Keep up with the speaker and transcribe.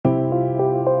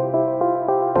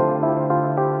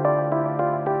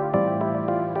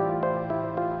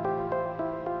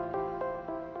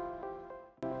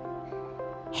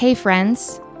Hey,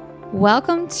 friends.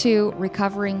 Welcome to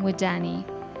Recovering with Danny.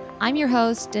 I'm your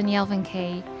host, Danielle Van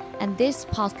Kay, and this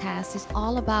podcast is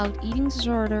all about eating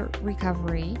disorder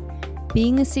recovery,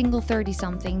 being a single 30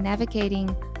 something,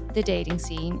 navigating the dating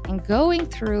scene, and going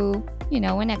through,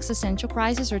 an existential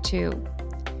crisis or two.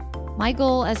 My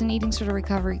goal as an eating disorder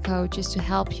recovery coach is to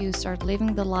help you start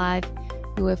living the life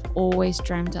you have always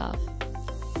dreamt of.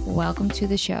 Welcome to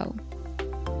the show.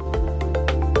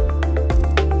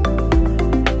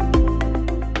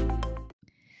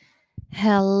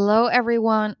 Hello,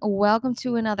 everyone. Welcome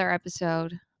to another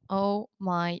episode. Oh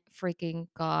my freaking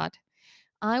God.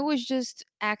 I was just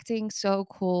acting so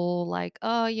cool, like,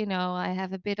 I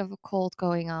have a bit of a cold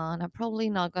going on. I'm probably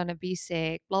not going to be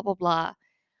sick, blah, blah, blah.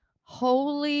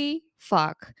 Holy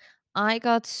fuck. I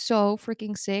got so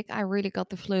freaking sick. I really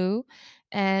got the flu.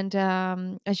 And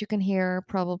as you can hear,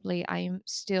 probably I'm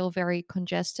still very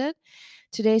congested.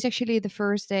 Today's actually the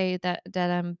first day that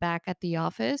I'm back at the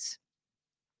office.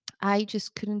 I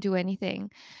just couldn't do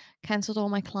anything. Canceled all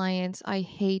my clients. I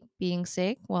hate being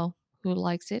sick. Well, who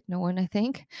likes it? No one, I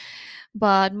think.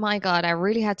 But my God, I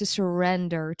really had to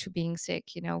surrender to being sick,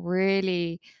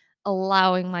 really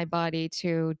allowing my body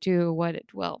to do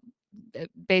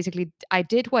basically, I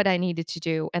did what I needed to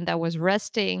do, and that was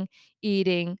resting,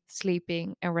 eating,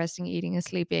 sleeping, and resting, eating, and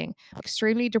sleeping.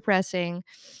 Extremely depressing.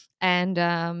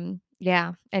 And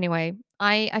yeah, anyway,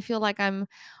 I feel like I'm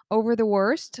over the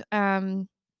worst.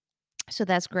 So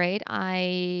that's great.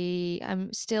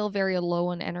 I'm still very low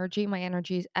on energy. My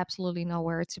energy is absolutely not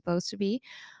where it's supposed to be.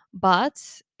 But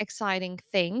exciting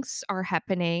things are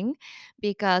happening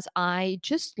because I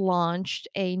just launched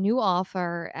a new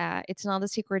offer. It's not a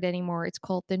secret anymore. It's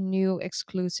called the new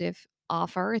exclusive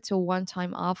offer. It's a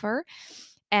one-time offer.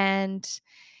 And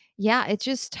yeah, it's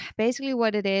just basically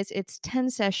what it is. It's 10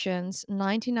 sessions,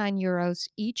 99 euros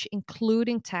each,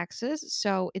 including taxes.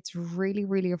 So it's really,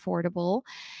 really affordable.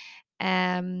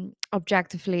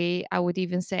 Objectively, I would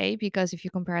even say, because if you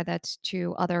compare that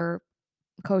to other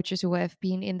coaches who have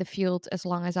been in the field as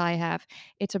long as I have,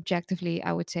 it's objectively,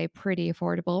 I would say, pretty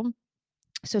affordable.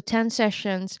 So 10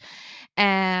 sessions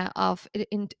of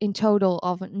in total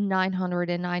of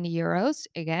 990 euros,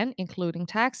 again including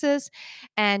taxes,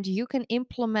 and you can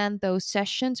implement those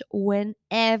sessions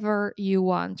whenever you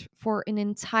want for an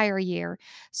entire year.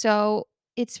 So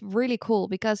it's really cool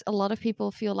because a lot of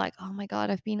people feel like, oh my God,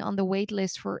 I've been on the wait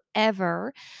list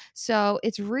forever. So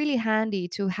it's really handy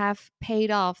to have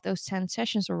paid off those 10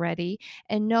 sessions already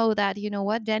and know that, you know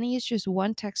what, Danny is just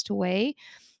one text away.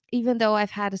 Even though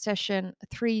I've had a session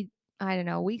I don't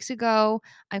know, weeks ago,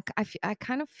 I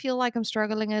kind of feel like I'm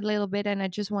struggling a little bit and I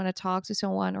just want to talk to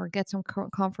someone or get some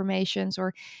confirmations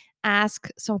or ask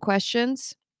some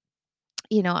questions.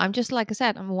 I'm just, like I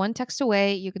said, I'm one text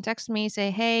away. You can text me,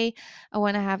 say, hey, I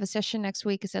want to have a session next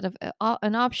week instead of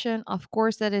an option. Of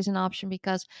course, that is an option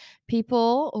because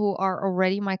people who are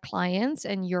already my clients,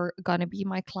 and you're going to be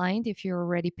my client if you're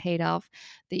already paid off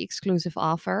the exclusive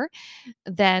offer,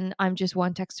 then I'm just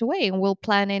one text away and we'll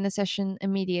plan in a session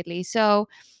immediately. So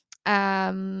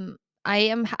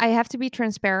I have to be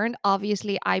transparent.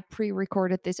 Obviously, I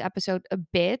pre-recorded this episode a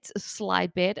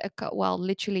slight bit, well,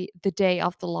 literally the day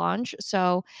of the launch.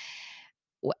 So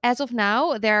as of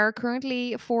now, there are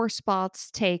currently 4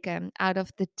 spots taken out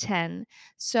of the 10.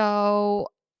 So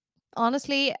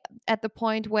honestly, at the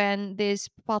point when this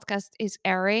podcast is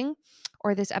airing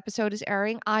or this episode is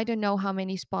airing, I don't know how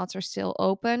many spots are still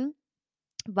open.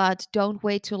 But don't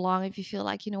wait too long if you feel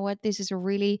like, you know what, this is a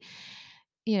really,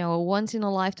 a once in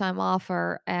a lifetime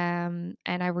offer, and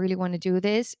I really want to do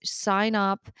this. Sign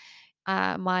up.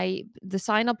 My The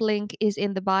sign up link is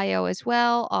in the bio as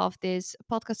well of this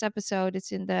podcast episode.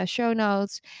 It's in the show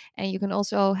notes, and you can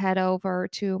also head over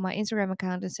to my Instagram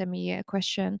account and send me a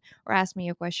question or ask me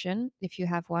a question if you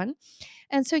have one.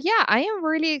 And so yeah, I am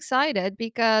really excited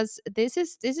because this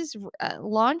is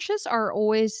launches are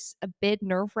always a bit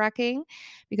nerve-wracking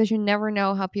because you never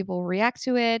know how people react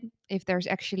to it, if there's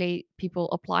actually people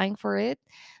applying for it.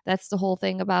 That's the whole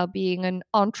thing about being an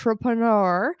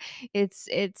entrepreneur. It's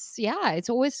yeah, it's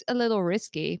always a little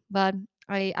risky, but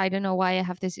I don't know why I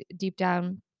have this deep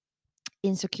down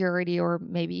insecurity or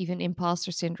maybe even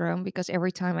imposter syndrome, because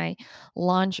every time I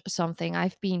launch something,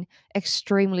 I've been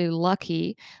extremely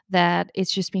lucky that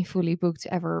it's just been fully booked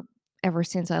ever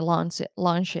since I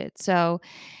launch it. So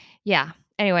yeah,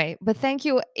 anyway, but thank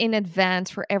you in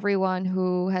advance for everyone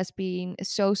who has been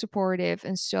so supportive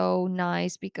and so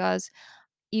nice, because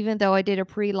even though I did a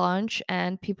pre-launch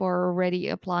and people are already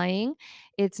applying,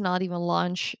 it's not even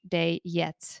launch day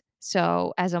yet.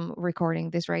 So as I'm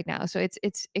recording this right now, so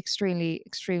it's extremely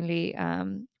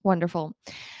wonderful.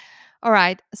 All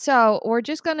right. So we're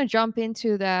just gonna jump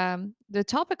into the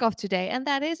topic of today, and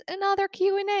that is another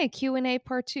Q&A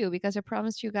part two, because I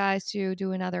promised you guys to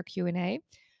do another Q&A.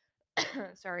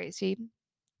 Sorry. See,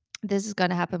 this is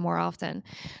gonna happen more often.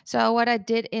 So what I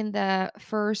did in the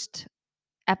first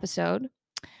episode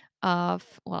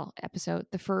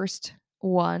the first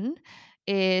one,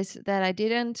 is that I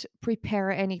didn't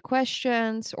prepare any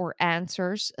questions or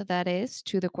answers, that is,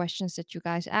 to the questions that you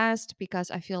guys asked,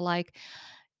 because I feel like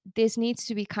this needs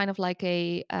to be kind of like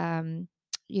a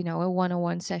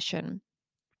one-on-one session.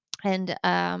 And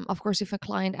of course, if a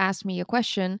client asks me a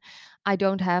question, I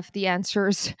don't have the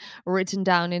answers written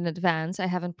down in advance. I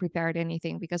haven't prepared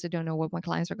anything because I don't know what my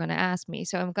clients are going to ask me.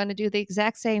 So I'm going to do the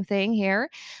exact same thing here.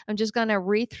 I'm just going to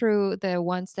read through the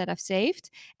ones that I've saved.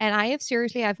 And I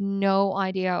have no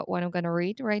idea what I'm going to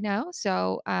read right now.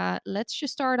 So let's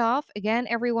just start off. Again,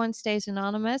 everyone stays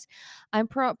anonymous. I'm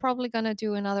probably going to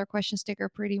do another question sticker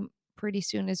pretty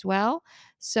soon as well.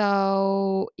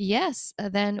 So yes,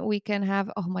 then we can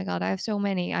have. Oh my god, I have so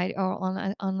many. I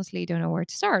honestly don't know where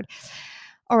to start.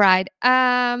 All right.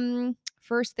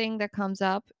 First thing that comes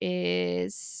up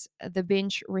is the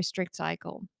binge restrict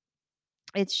cycle.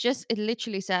 It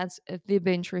literally says the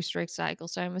binge restrict cycle.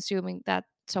 So I'm assuming that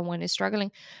someone is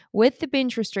struggling with the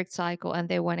binge restrict cycle and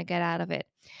they want to get out of it.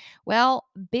 Well,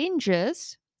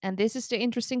 binges, and this is the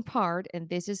interesting part, and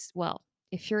this is, well,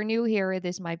 if you're new here,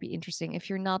 this might be interesting. If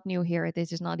you're not new here,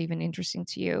 this is not even interesting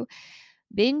to you.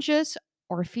 Binges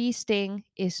or feasting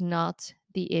is not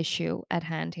the issue at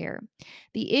hand here.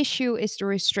 The issue is the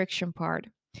restriction part.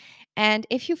 And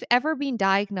if you've ever been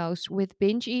diagnosed with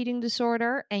binge eating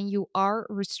disorder and you are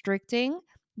restricting,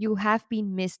 you have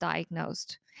been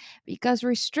misdiagnosed, because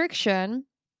restriction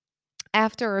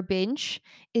after a binge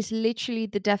is literally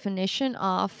the definition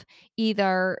of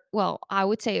either, well, I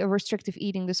would say a restrictive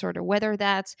eating disorder, whether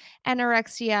that's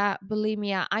anorexia,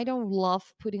 bulimia. I don't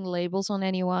love putting labels on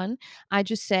anyone. I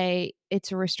just say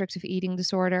it's a restrictive eating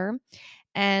disorder.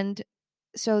 And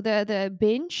so the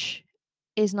binge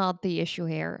is not the issue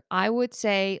here. I would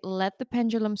say let the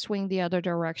pendulum swing the other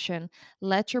direction.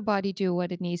 Let your body do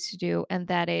what it needs to do, and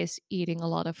that is eating a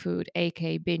lot of food,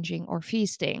 aka binging or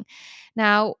feasting.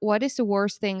 Now, what is the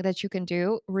worst thing that you can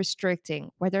do?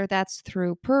 Restricting, whether that's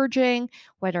through purging,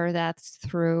 whether that's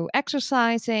through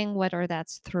exercising, whether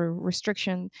that's through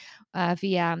restriction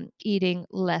via eating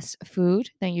less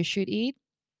food than you should eat.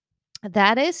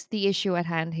 That is the issue at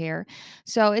hand here.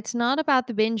 So it's not about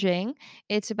the binging,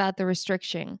 it's about the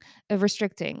restricting.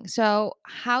 So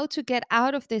how to get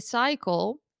out of this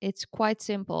cycle? It's quite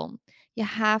simple. You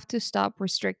have to stop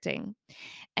restricting.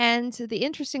 And the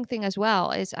interesting thing as well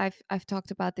is I've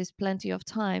talked about this plenty of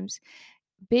times.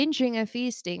 Binging and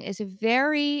feasting is a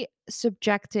very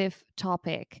subjective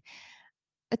topic.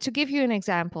 To give you an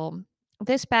example,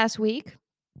 this past week,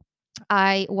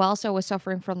 whilst I was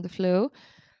suffering from the flu,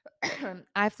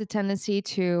 I have the tendency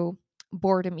to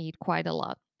boredom eat quite a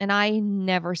lot. And I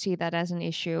never see that as an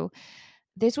issue.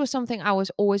 This was something I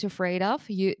was always afraid of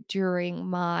during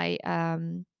my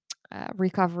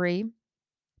recovery,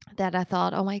 that I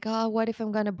thought, oh my God, what if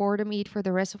I'm going to boredom eat for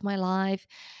the rest of my life?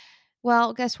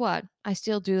 Well, guess what? I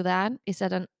still do that. Is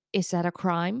that a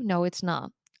crime? No, it's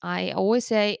not. I always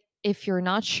say, if you're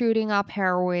not shooting up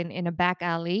heroin in a back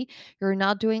alley, you're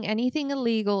not doing anything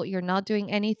illegal, you're not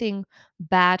doing anything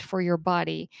bad for your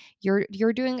body. You're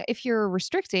doing, if you're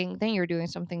restricting, then you're doing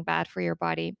something bad for your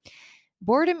body.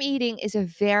 Boredom eating is a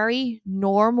very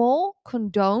normal,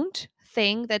 condoned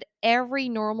thing that every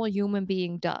normal human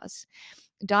being does.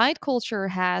 Diet culture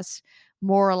has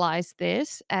moralized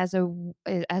this as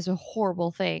a horrible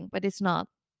thing, but it's not.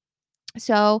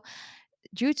 So,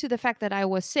 due to the fact that I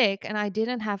was sick and I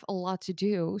didn't have a lot to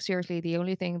do, seriously, the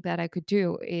only thing that I could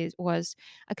do was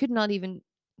I could not even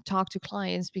talk to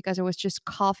clients because I was just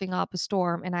coughing up a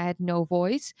storm and I had no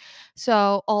voice.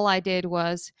 So all I did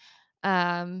was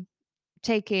um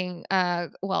drinking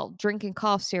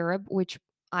cough syrup, which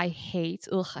I hate.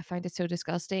 Ugh, I find it so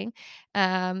disgusting.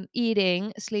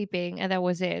 Eating, sleeping, and that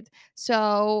was it.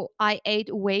 So I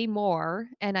ate way more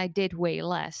and I did way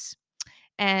less.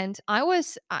 And I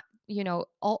was,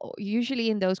 usually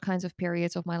in those kinds of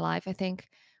periods of my life, I think,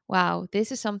 wow,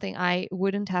 this is something I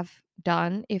wouldn't have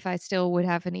done if I still would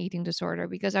have an eating disorder,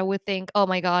 because I would think, oh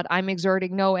my God, I'm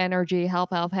exerting no energy.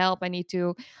 Help, help, help. I need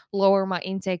to lower my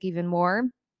intake even more.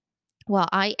 Well,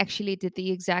 I actually did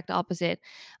the exact opposite.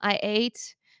 I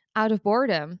ate out of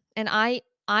boredom, and I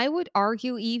would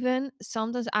argue even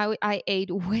sometimes I ate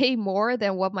way more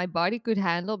than what my body could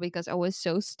handle because I was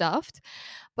so stuffed.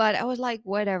 But I was like,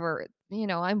 whatever,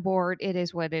 I'm bored. It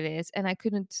is what it is, and I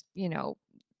couldn't,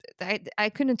 I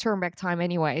couldn't turn back time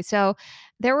anyway. So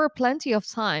there were plenty of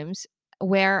times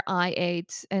where I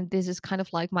ate, and this is kind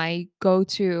of like my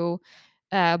go-to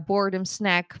boredom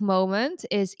snack moment,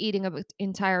 is eating an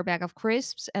entire bag of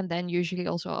crisps and then usually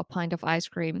also a pint of ice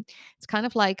cream. It's kind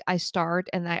of like I start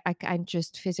and I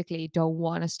just physically don't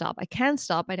want to stop. I can't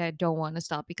stop, but I don't want to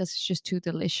stop because it's just too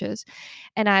delicious.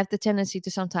 And I have the tendency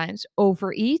to sometimes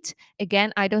overeat.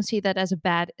 Again, I don't see that as a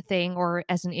bad thing or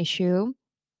as an issue.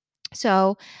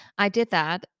 So I did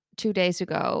that 2 days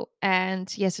ago.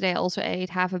 And yesterday I also ate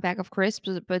half a bag of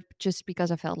crisps, but just because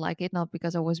I felt like it, not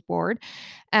because I was bored.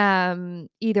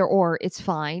 Either or, it's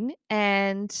fine.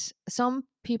 And some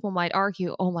people might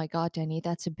argue, oh my God, Danny,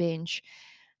 that's a binge.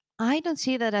 I don't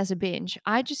see that as a binge.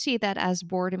 I just see that as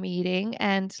boredom eating.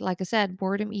 And like I said,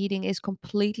 boredom eating is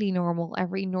completely normal.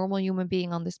 Every normal human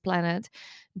being on this planet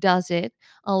does it,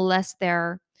 unless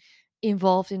they're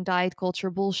involved in diet culture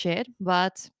bullshit.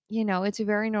 But it's a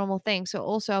very normal thing. So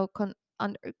also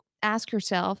ask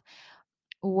yourself,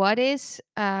 what is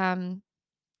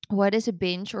what is a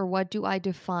binge, or what do I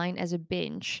define as a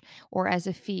binge or as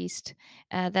a feast?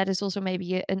 That is also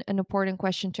maybe an important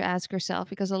question to ask yourself,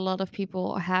 because a lot of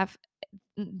people have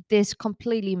this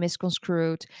completely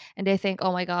misconstrued, and they think,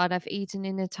 oh my God, I've eaten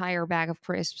an entire bag of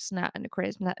crisps now, and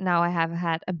now I have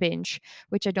had a binge,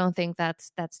 which I don't think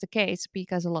that's the case,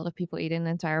 because a lot of people eat an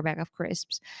entire bag of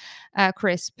crisps,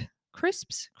 crisp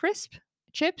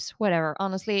chips, whatever.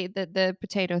 Honestly, the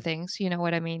potato things, you know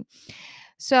what I mean.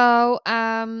 So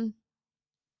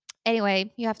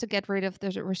anyway, you have to get rid of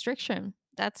the restriction.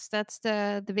 That's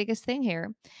the biggest thing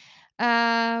here.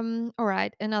 All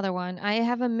right, another one. I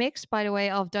have a mix, by the way,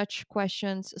 of Dutch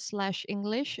questions slash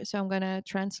English, so I'm gonna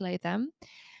translate them.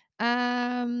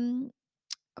 Um,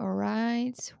 all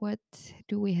right, what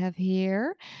do we have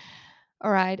here?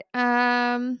 All right.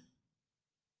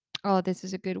 Oh, this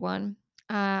is a good one.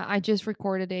 I just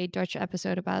recorded a Dutch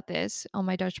episode about this on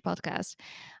my Dutch podcast.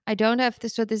 I don't have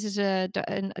this, so this is a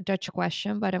Dutch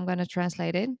question, but I'm gonna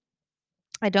translate it.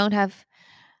 I don't have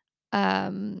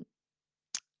um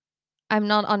I'm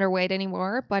not underweight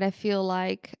anymore, but I feel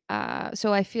like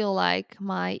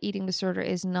my eating disorder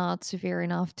is not severe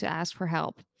enough to ask for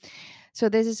help. So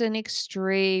this is an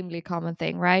extremely common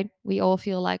thing, right? We all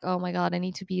feel like, oh my God, I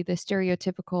need to be the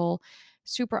stereotypical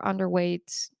super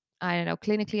underweight, I don't know,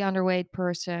 clinically underweight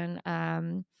person.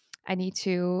 I need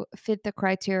to fit the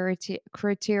criteria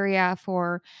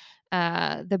for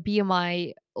the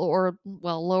BMI, or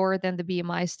well, lower than the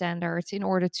BMI standards, in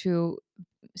order to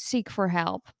seek for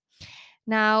help.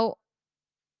 Now,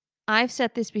 I've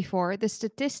said this before, the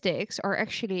statistics are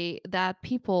actually that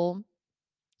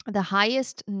the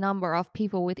highest number of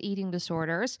people with eating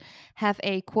disorders have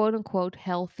a quote unquote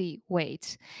healthy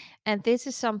weight. And this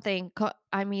is something,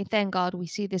 I mean, thank God we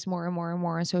see this more and more and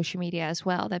more on social media as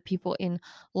well, that people in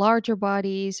larger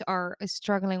bodies are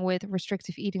struggling with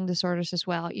restrictive eating disorders as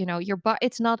well.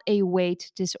 It's not a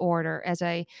weight disorder, as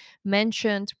I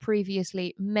mentioned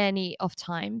previously many of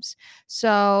times.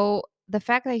 So the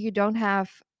fact that you don't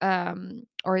have,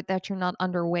 or that you're not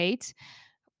underweight,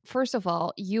 first of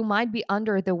all, you might be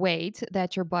under the weight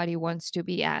that your body wants to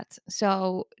be at.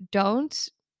 So don't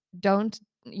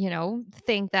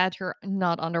think that you're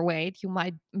not underweight. You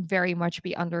might very much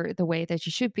be under the weight that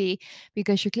you should be,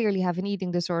 because you clearly have an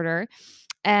eating disorder.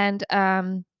 And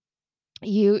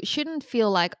you shouldn't feel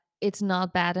like it's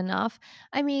not bad enough.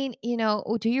 I mean,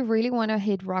 do you really want to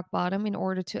hit rock bottom in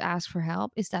order to ask for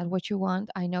help? Is that what you want?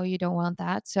 I know you don't want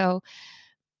that. So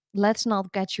let's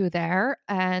not get you there.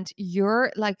 And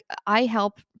you're like, I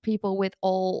help people with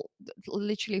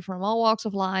literally from all walks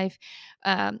of life.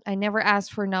 I never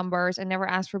ask for numbers, I never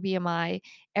ask for BMI.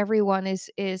 Everyone is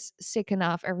sick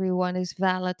enough, everyone is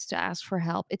valid to ask for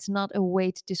help. It's not a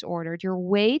weight disorder. Your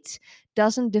weight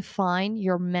doesn't define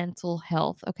your mental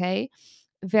health, okay?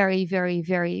 Very, very,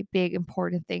 very big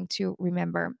important thing to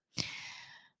remember.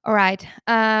 All right.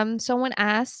 Someone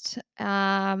asked,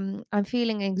 I'm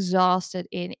feeling exhausted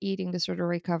in eating disorder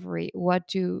recovery. What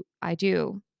do I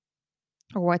do,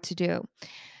 or what to do?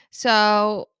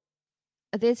 So,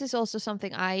 this is also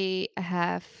something I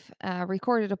have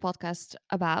recorded a podcast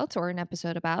about, or an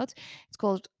episode about. It's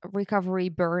called Recovery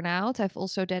Burnout. I've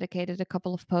also dedicated a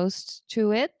couple of posts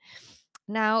to it.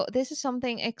 Now, this is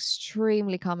something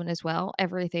extremely common as well.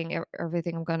 Everything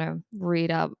I'm gonna read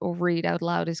up or read out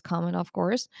loud is common, of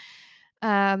course.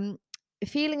 um,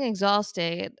 Feeling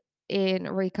exhausted in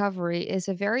recovery is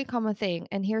a very common thing.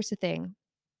 And here's the thing.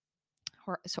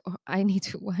 So I need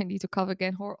to I need to cough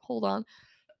again. Hold on.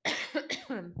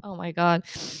 Oh my God.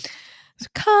 It's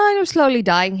kind of slowly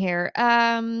dying here.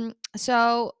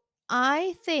 So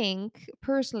I think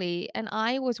personally, and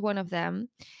I was one of them,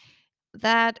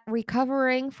 that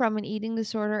recovering from an eating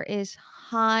disorder is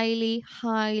highly,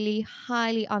 highly,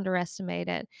 highly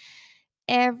underestimated.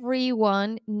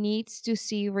 Everyone needs to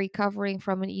see recovering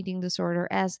from an eating disorder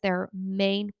as their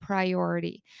main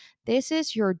priority. This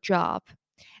is your job.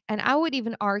 And I would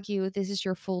even argue this is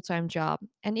your full time job.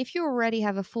 And if you already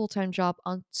have a full time job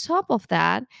on top of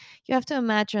that, you have to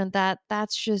imagine that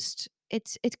that's just,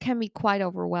 it can be quite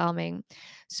overwhelming.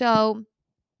 So,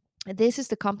 this is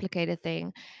the complicated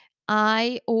thing.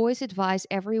 I always advise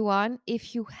everyone,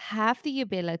 if you have the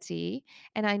ability,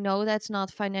 and I know that's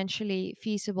not financially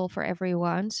feasible for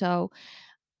everyone. So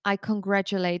I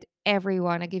congratulate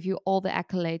everyone. I give you all the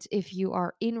accolades. If you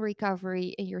are in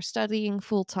recovery and you're studying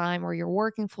full time, or you're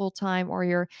working full time, or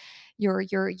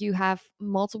you have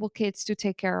multiple kids to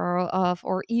take care of,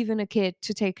 or even a kid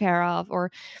to take care of,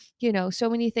 or so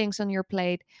many things on your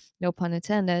plate, no pun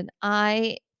intended.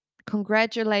 I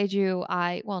congratulate you.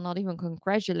 I well, not even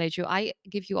congratulate you. I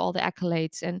give you all the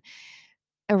accolades and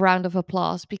a round of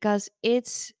applause, because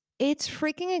it's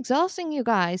freaking exhausting, you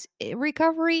guys.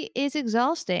 Recovery is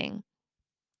exhausting.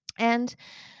 And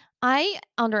I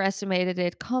underestimated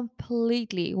it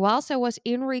completely. Whilst I was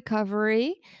in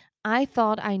recovery, I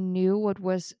thought I knew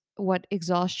what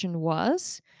exhaustion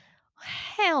was.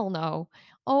 Hell no.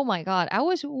 Oh my god, I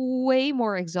was way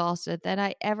more exhausted than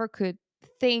I ever could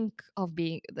think of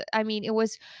being. I mean, it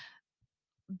was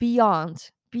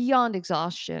beyond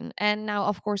exhaustion. And now,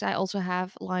 of course, I also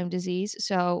have Lyme disease,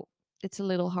 so it's a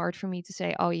little hard for me to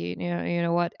say, oh, you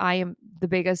know what, I am the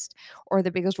biggest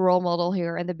role model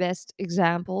here and the best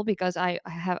example, because I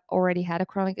have already had a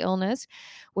chronic illness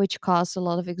which caused a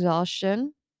lot of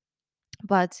exhaustion.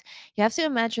 But you have to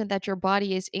imagine that your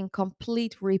body is in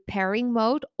complete repairing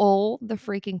mode all the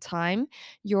freaking time.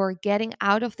 You're getting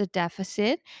out of the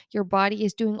deficit. Your body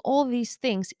is doing all these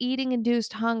things, eating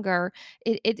induced hunger.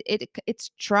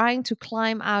 It's trying to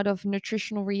climb out of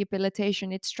nutritional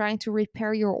rehabilitation. It's trying to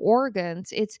repair your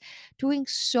organs. It's doing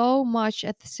so much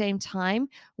at the same time,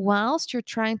 whilst you're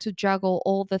trying to juggle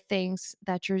all the things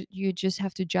that you just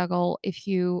have to juggle if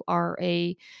you are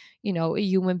a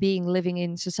human being living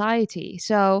in society.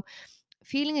 So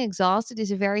feeling exhausted is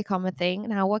a very common thing.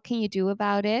 Now, what can you do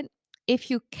about it?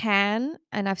 If you can,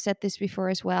 and I've said this before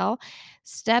as well,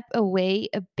 step away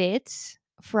a bit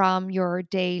from your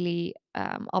daily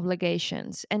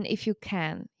obligations. And if you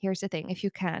can, here's the thing: if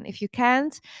you can, if you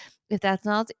can't, if that's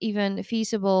not even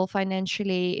feasible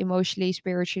financially, emotionally,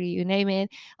 spiritually, you name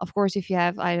it. Of course, if you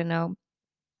have, I don't know,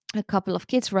 a couple of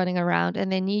kids running around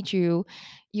and they need you,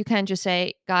 you can't just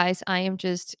say, guys, I'm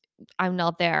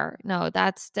not there. No,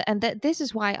 this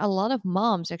is why a lot of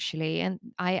moms, actually, and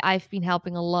I've been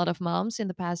helping a lot of moms in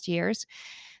the past years.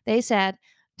 They said,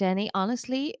 Danny,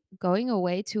 honestly, going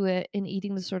away to an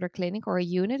eating disorder clinic or a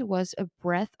unit was a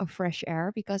breath of fresh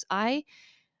air, because I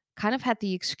kind of had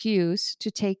the excuse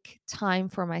to take time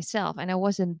for myself, and I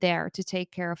wasn't there to take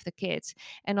care of the kids.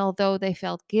 And although they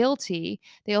felt guilty,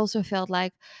 they also felt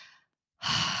like,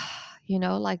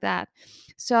 like that.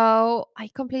 So I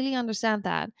completely understand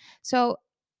that. So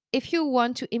if you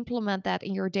want to implement that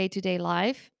in your day to day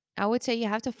life, I would say you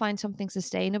have to find something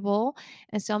sustainable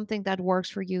and something that works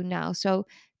for you now. So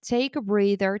take a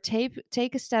breather,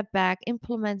 take a step back,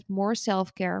 implement more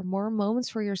self care, more moments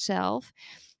for yourself.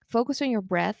 Focus on your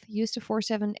breath. Use the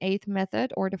 478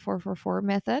 method or the 444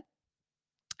 method.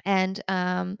 And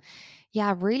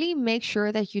yeah, really make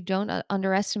sure that you don't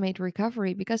underestimate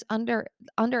recovery, because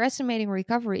underestimating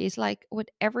recovery is like what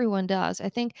everyone does. I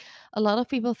think a lot of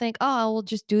people think, oh, I will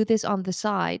just do this on the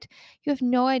side. You have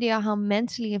no idea how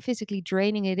mentally and physically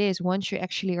draining it is once you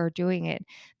actually are doing it.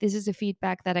 This is the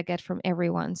feedback that I get from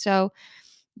everyone. So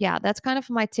yeah, that's kind of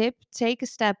my tip. Take a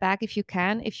step back if you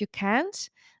can. If you can't,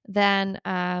 then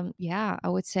yeah, I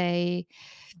would say,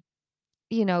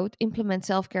 implement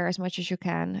self-care as much as you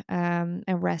can,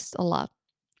 and rest a lot.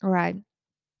 All right.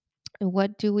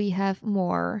 What do we have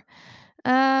more?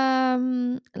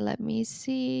 Let me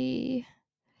see.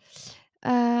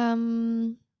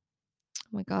 Oh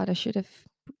my god, I should have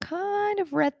kind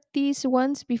of read these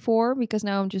ones before, because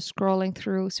now I'm just scrolling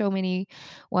through so many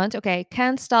ones. Okay,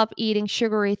 can't stop eating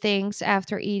sugary things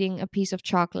after eating a piece of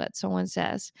chocolate, someone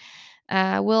says.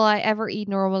 Will I ever eat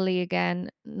normally again?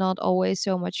 Not always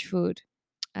so much food.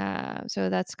 So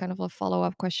that's kind of a follow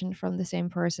up question from the same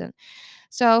person.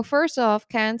 So, first off,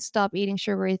 can't stop eating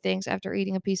sugary things after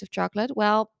eating a piece of chocolate.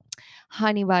 Well,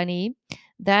 honey bunny,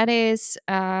 that is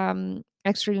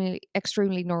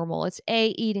extremely normal. It's A,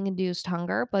 eating induced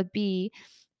hunger, but B,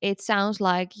 it sounds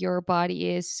like your body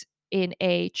is in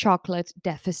a chocolate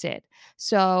deficit.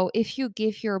 So if you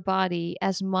give your body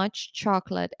as much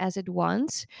chocolate as it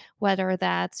wants, whether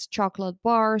that's chocolate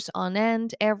bars on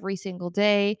end every single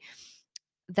day,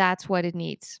 that's what it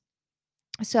needs.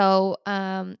 So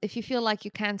if you feel like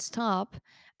you can't stop,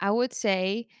 I would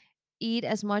say eat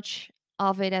as much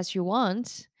of it as you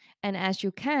want and as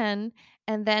you can.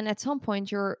 And then at some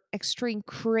point, your extreme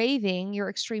craving, your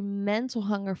extreme mental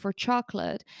hunger for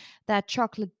chocolate, that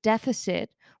chocolate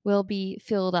deficit will be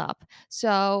filled up.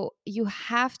 So you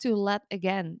have to let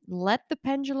the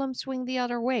pendulum swing the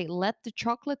other way. Let the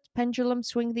chocolate pendulum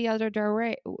swing the other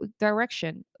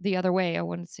direction, the other way. I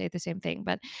wouldn't say the same thing,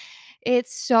 but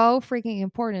it's so freaking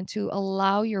important to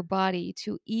allow your body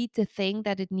to eat the thing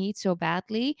that it needs so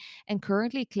badly. And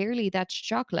currently, clearly, that's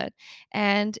chocolate.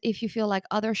 And if you feel like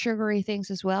other sugary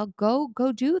things as well, go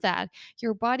do that.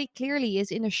 Your body clearly is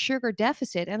in a sugar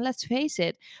deficit. And let's face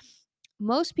it,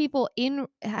 most people in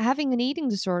having an eating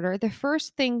disorder, the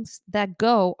first things that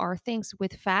go are things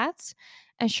with fats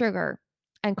and sugar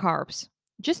and carbs,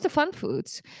 just the fun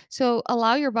foods. So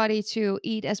allow your body to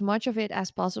eat as much of it as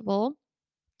possible,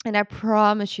 and I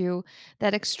promise you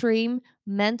that extreme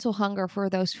mental hunger for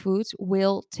those foods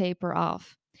will taper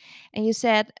off. And you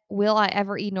said, will I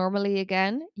ever eat normally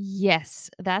again? Yes,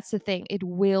 that's the thing. It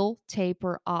will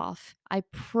taper off. I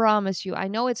promise you. I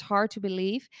know it's hard to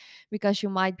believe because you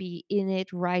might be in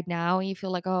it right now and you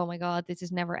feel like, oh my God, this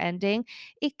is never ending.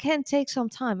 It can take some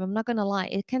time. I'm not going to lie.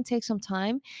 It can take some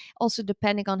time. Also,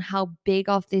 depending on how big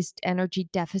of this energy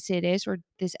deficit is or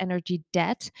this energy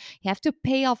debt, you have to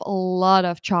pay off a lot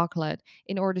of chocolate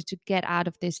in order to get out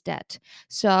of this debt.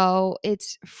 So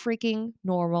it's freaking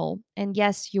normal. And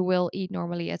yes, you will eat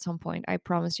normally at some point. I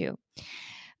promise you.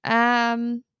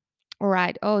 Um, all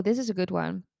right. Oh, this is a good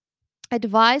one.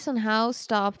 Advice on how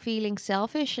stop feeling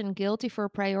selfish and guilty for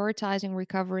prioritizing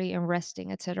recovery and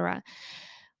resting, etc.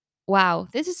 Wow,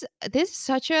 this is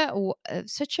such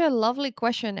a lovely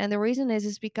question, and the reason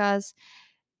is because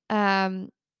um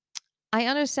I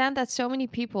understand that so many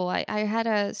people. I had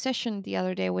a session the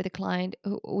other day with a client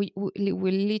who we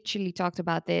literally talked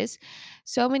about this.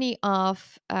 So many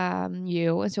of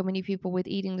you and so many people with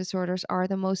eating disorders are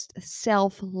the most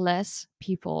selfless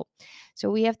people. So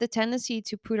we have the tendency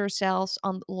to put ourselves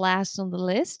on last on the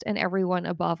list and everyone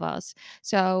above us.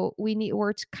 So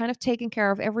we're kind of taking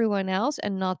care of everyone else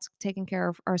and not taking care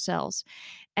of ourselves.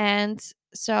 And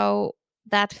so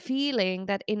that feeling,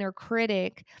 that inner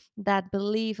critic, that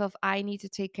belief of I need to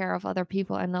take care of other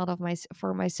people and not of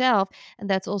for myself, and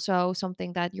that's also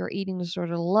something that your eating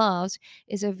disorder loves,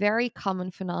 is a very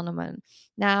common phenomenon.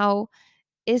 Now,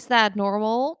 is that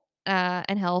normal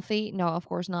and healthy? No, of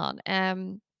course not.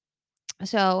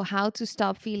 So how to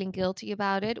stop feeling guilty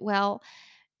about it? Well,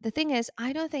 the thing is,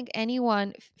 I don't think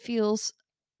anyone feels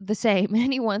the same.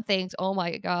 Anyone thinks, "Oh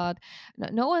my god."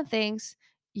 No one thinks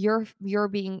you're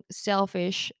being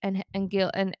selfish and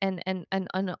guilt and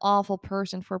an awful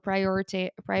person for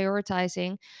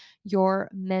prioritizing your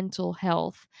mental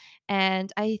health. And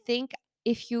I think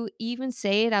if you even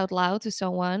say it out loud to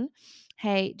someone,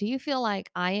 "Hey, do you feel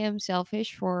like I am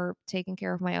selfish for taking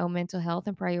care of my own mental health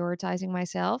and prioritizing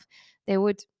myself?" They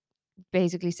would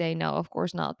basically say no, of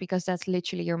course not, because that's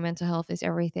literally your mental health is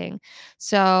everything.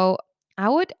 So I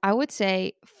would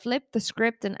say flip the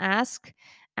script and ask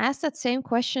that same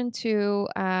question to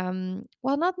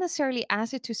well, not necessarily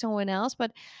ask it to someone else,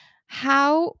 but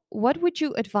what would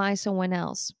you advise someone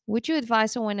else? Would you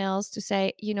advise someone else to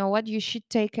say, you know what, you should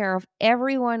take care of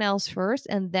everyone else first,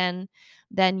 and then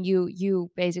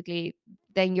you basically,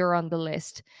 then you're on the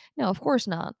list? No, of course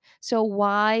not. So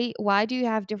why do you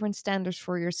have different standards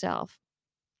for yourself?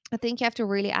 I think you have to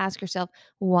really ask yourself,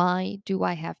 why do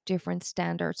I have different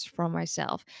standards for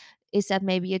myself? Is that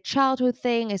maybe a childhood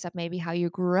thing? Is that maybe how you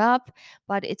grew up?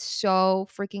 But it's so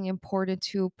freaking important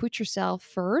to put yourself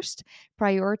first,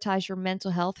 prioritize your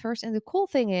mental health first. And the cool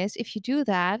thing is, if you do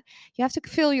that, you have to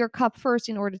fill your cup first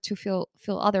in order to fill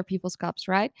other people's cups,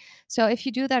 right? So if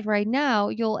you do that right now,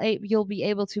 you'll be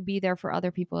able to be there for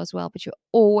other people as well. But you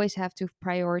always have to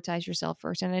prioritize yourself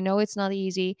first. And I know it's not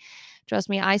easy. Trust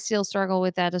me, I still struggle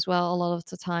with that as well a lot of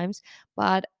the times.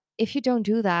 But if you don't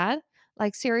do that,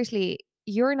 like seriously,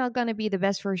 you're not going to be the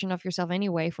best version of yourself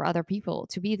anyway for other people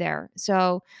to be there.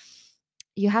 So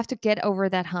you have to get over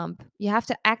that hump. You have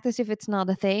to act as if it's not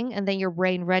a thing. And then your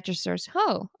brain registers,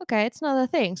 oh, okay, it's not a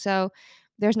thing. So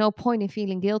there's no point in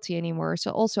feeling guilty anymore. So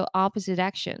also opposite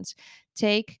actions.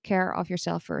 Take care of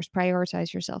yourself first.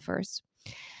 Prioritize yourself first.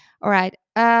 All right.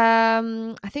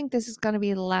 I think this is going to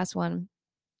be the last one.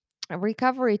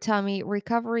 Recovery, Tommy.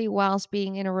 Recovery whilst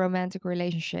being in a romantic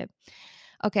relationship.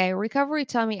 Okay, recovery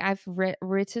tummy. I've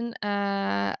written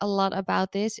a lot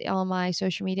about this on my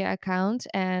social media account,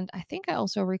 and I think I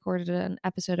also recorded an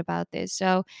episode about this.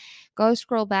 So go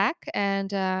scroll back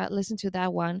and listen to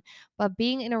that one. But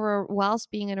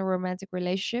whilst being in a romantic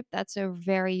relationship, that's a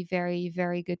very, very,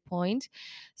 very good point.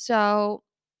 So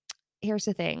here's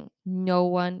the thing: no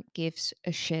one gives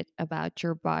a shit about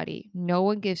your body. No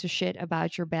one gives a shit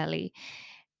about your belly.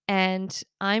 And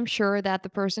I'm sure that the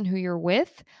person who you're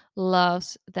with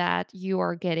loves that you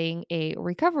are getting a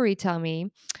recovery tummy,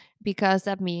 because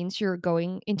that means you're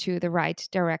going into the right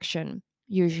direction,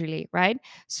 usually, right?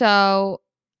 So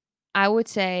I would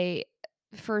say,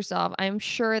 first off, I'm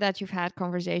sure that you've had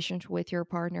conversations with your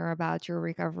partner about your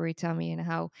recovery tummy and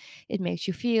how it makes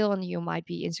you feel, and you might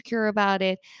be insecure about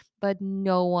it, but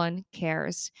no one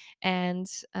cares.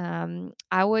 And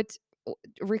I would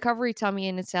recovery tummy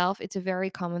in itself, it's a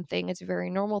very common thing, it's a very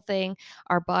normal thing.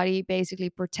 Our body basically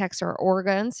protects our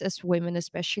organs, as women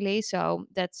especially, so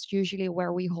that's usually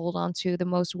where we hold on to the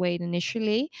most weight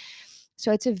initially.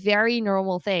 So it's a very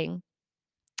normal thing.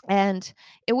 And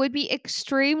it would be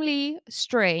extremely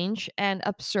strange and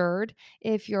absurd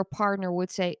if your partner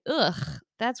would say, "Ugh,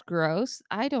 that's gross.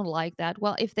 I don't like that."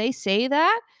 Well, if they say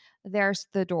that, there's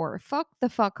the door. Fuck the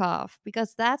fuck off,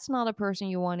 because that's not a person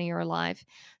you want in your life.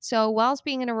 So, whilst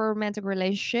being in a romantic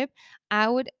relationship, I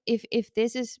would, if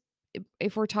this is,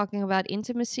 if we're talking about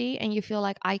intimacy and you feel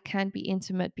like I can't be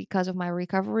intimate because of my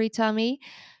recovery tummy,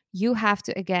 you have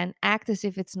to again act as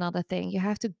if it's not a thing. You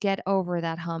have to get over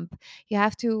that hump. You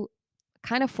have to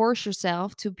kind of force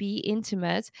yourself to be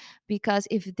intimate, because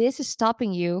if this is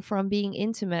stopping you from being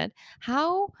intimate,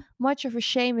 how much of a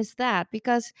shame is that?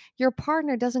 Because your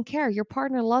partner doesn't care. Your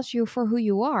partner loves you for who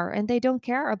you are, and they don't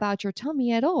care about your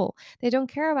tummy at all. They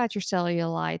don't care about your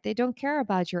cellulite. They don't care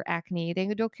about your acne. They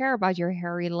don't care about your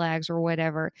hairy legs or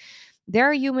whatever.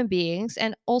 They're human beings.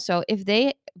 And also, if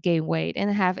they gain weight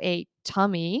and have a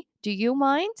tummy, do you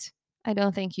mind? I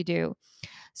don't think you do.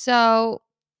 So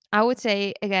I would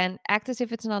say again, act as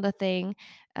if it's not a thing.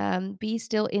 Be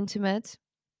still intimate,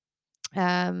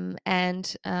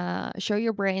 and show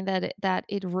your brain that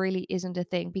it really isn't a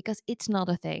thing, because it's not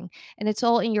a thing, and it's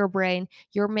all in your brain.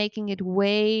 You're making it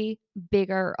way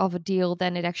bigger of a deal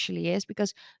than it actually is,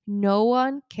 because no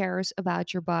one cares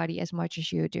about your body as much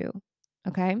as you do.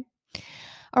 Okay.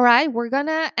 All right, we're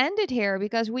gonna end it here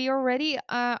because we already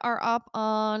are up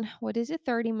on, what is it,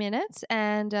 30 minutes,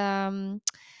 and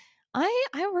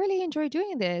I really enjoy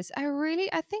doing this.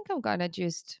 I think I'm gonna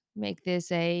just make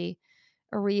this a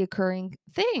reoccurring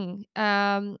thing.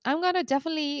 I'm gonna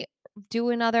definitely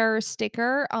do another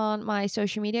sticker on my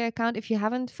social media account. If you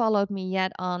haven't followed me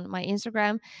yet on my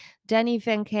Instagram, Danny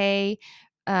Van K.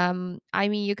 I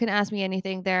mean, you can ask me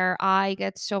anything there. I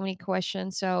get so many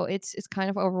questions, so it's kind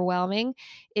of overwhelming.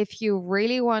 If you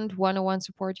really want one-on-one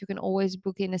support, you can always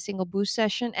book in a single boost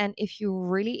session. And if you're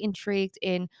really intrigued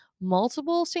in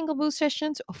multiple single boost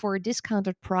sessions for a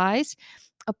discounted price,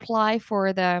 apply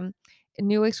for the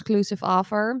new exclusive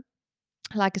offer.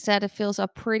 Like I said, it fills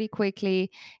up pretty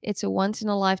quickly. It's a once in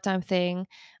a lifetime thing.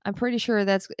 I'm pretty sure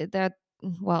that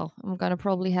well, I'm gonna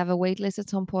probably have a wait list at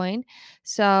some point.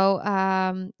 So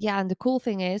yeah, and the cool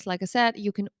thing is, like I said,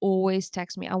 you can always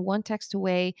text me. I'm one text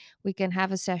away. We can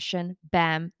have a session.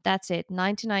 Bam, that's it.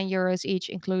 99 euros each,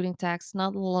 including tax.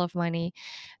 Not a lot of money.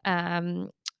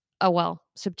 Um, oh well,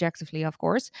 subjectively, of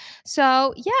course.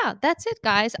 So yeah, that's it,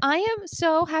 guys. I am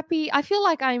so happy. I feel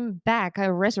like I'm back. I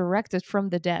resurrected from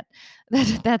the dead.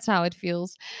 That's how it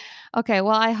feels. Okay,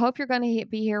 well, I hope you're going to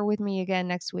be here with me again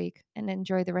next week, and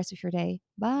enjoy the rest of your day.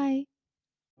 Bye.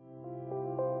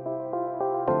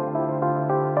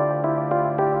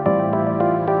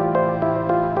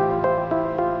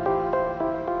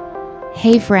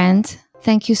 Hey, friend.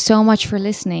 Thank you so much for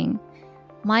listening.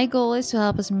 My goal is to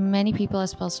help as many people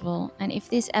as possible, and if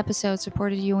this episode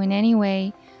supported you in any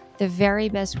way, the very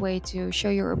best way to show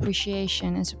your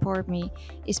appreciation and support me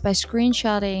is by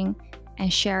screenshotting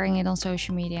and sharing it on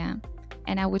social media.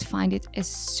 And I would find it is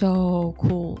so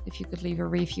cool if you could leave a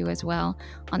review as well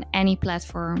on any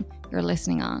platform you're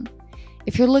listening on.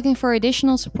 If you're looking for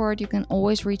additional support, you can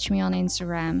always reach me on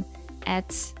Instagram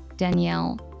at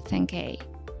Danielle Thankay.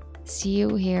 See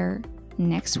you here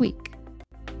next week.